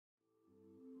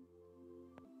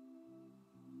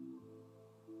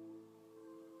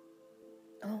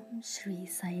Om Shri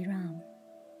Sai Ram.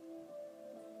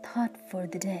 Thought for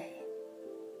the day.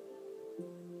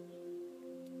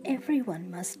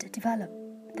 Everyone must develop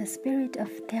the spirit of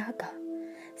tyaga,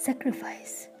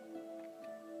 sacrifice.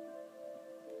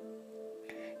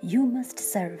 You must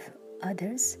serve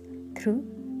others through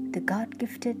the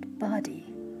God-gifted body.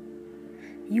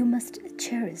 You must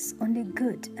cherish only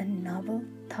good and noble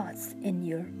thoughts in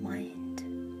your mind.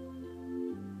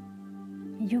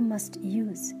 You must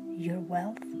use your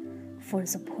wealth for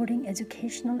supporting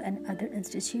educational and other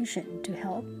institutions to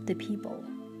help the people.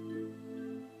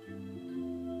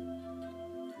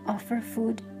 Offer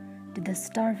food to the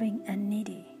starving and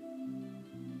needy.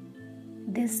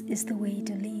 This is the way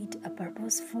to lead a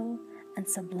purposeful and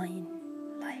sublime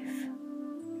life.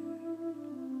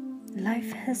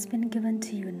 Life has been given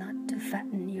to you not to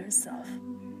fatten yourself.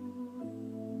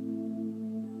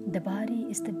 The body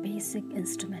is the basic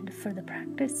instrument for the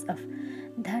practice of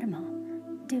Dharma,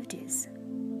 duties.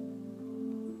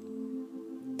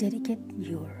 Dedicate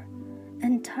your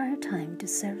entire time to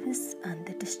service and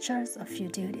the discharge of your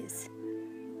duties.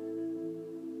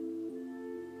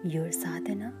 Your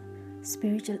sadhana,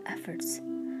 spiritual efforts,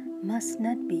 must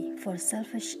not be for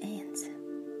selfish ends.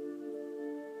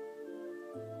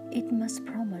 It must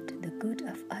promote the good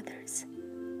of others.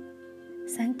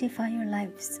 Sanctify your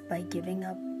lives by giving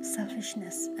up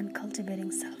selfishness and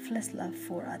cultivating selfless love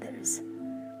for others.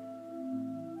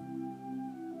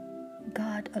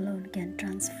 God alone can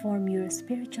transform your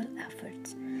spiritual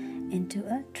efforts into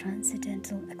a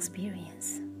transcendental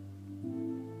experience.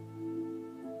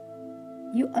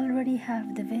 You already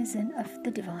have the vision of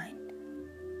the divine,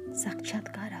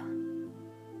 sakshatkara.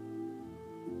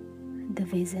 The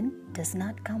vision does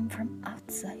not come from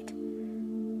outside.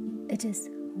 It is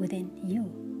within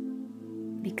you,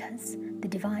 because the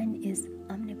divine is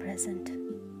omnipresent.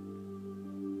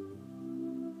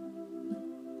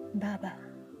 Baba.